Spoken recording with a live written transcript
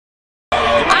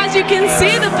as you can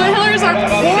see, the Foothillers are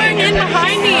pouring in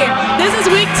behind me. This is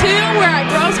week 2. We're at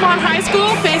Grossmont High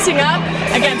School facing up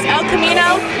against El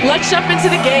Camino. Let's jump into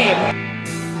the game.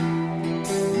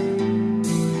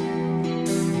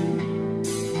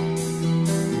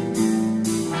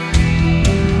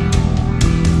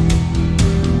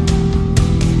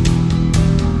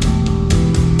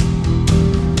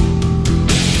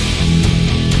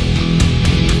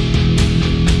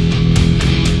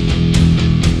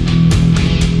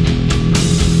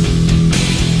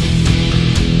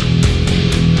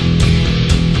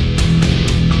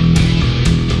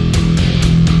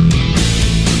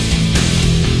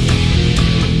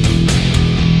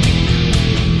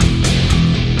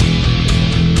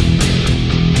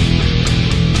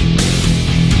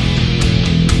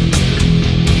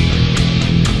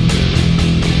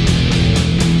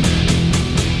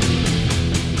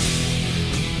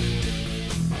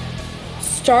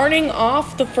 Starting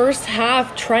off the first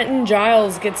half, Trenton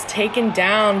Giles gets taken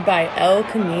down by El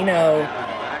Camino.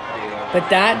 But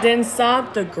that didn't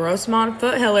stop the Grossmont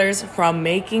Foothillers from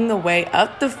making the way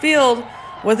up the field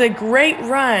with a great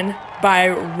run by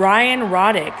Ryan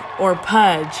Roddick, or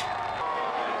Pudge.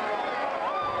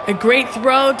 A great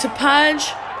throw to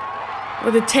Pudge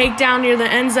with a takedown near the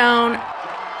end zone.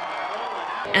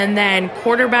 And then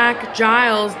quarterback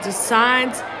Giles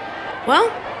decides, well,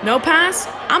 no pass,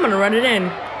 I'm going to run it in,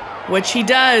 which he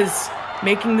does,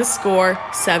 making the score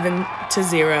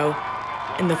 7-0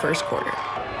 in the first quarter.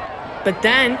 But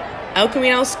then El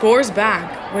Camino scores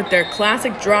back with their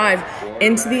classic drive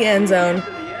into the end zone,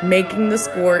 making the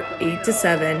score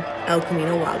 8-7 El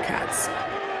Camino Wildcats.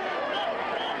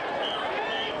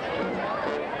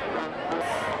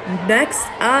 Next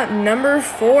up, number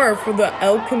 4 for the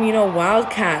El Camino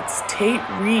Wildcats, Tate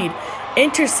Reed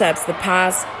intercepts the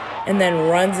pass and then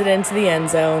runs it into the end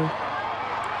zone.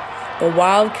 The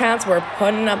Wildcats were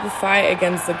putting up a fight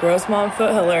against the Grossmont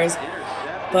Foothillers,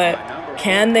 but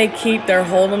can they keep their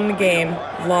hold on the game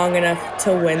long enough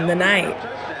to win the night?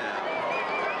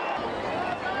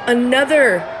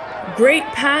 Another great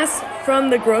pass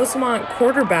from the Grossmont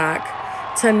quarterback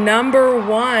to number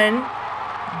 1,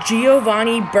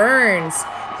 Giovanni Burns,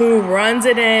 who runs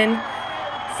it in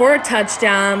for a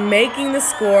touchdown, making the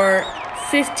score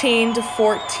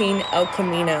 15-14 El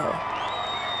Camino.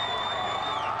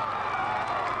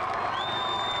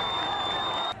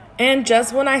 And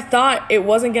just when I thought it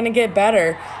wasn't going to get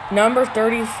better, number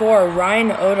 34, Ryan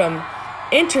Odom,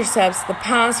 intercepts the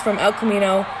pass from El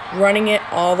Camino, running it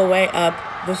all the way up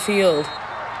the field.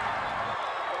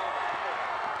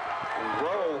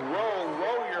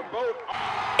 Row your boat.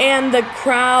 And the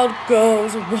crowd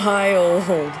goes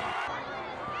wild.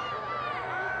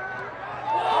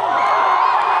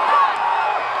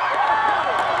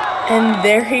 And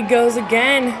there he goes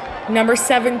again, number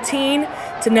 17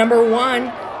 to number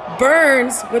 1,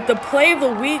 Burns with the play of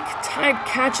the week type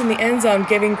catch in the end zone,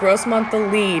 giving Grossmont the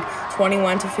lead,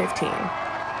 21-15.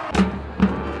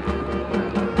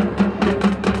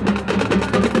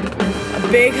 A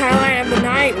big highlight of the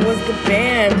night was the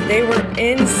band. They were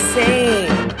insane.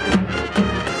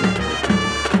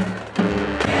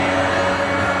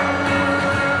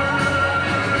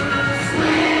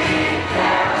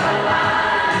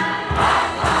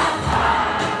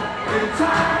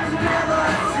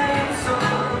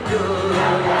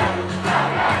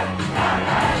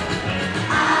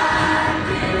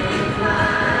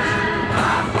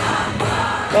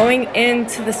 Going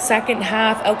into the second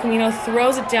half, El Camino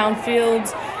throws it downfield,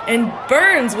 and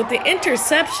Burns with the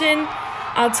interception.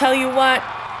 I'll tell you what,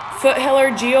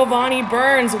 Foothiller Giovanni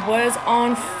Burns was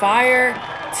on fire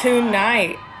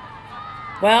tonight.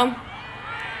 Well,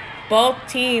 both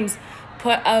teams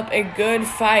put up a good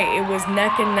fight. It was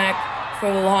neck and neck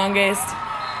for the longest,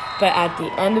 but at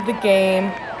the end of the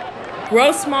game,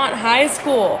 Grossmont High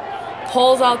School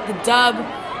pulls out the dub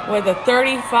with a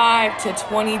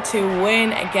 35-22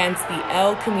 win against the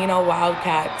El Camino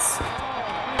Wildcats.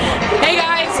 Hey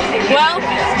guys, well,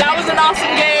 that was an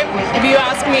awesome game, if you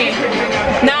ask me.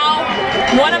 Now,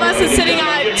 one of us is sitting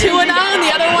at 2-0 and the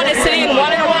other one is sitting at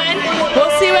 1-1. We'll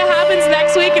see what happens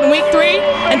next week in week 3.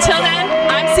 Until then,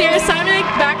 I'm Sierra Simonic,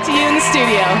 back to you in the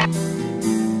studio.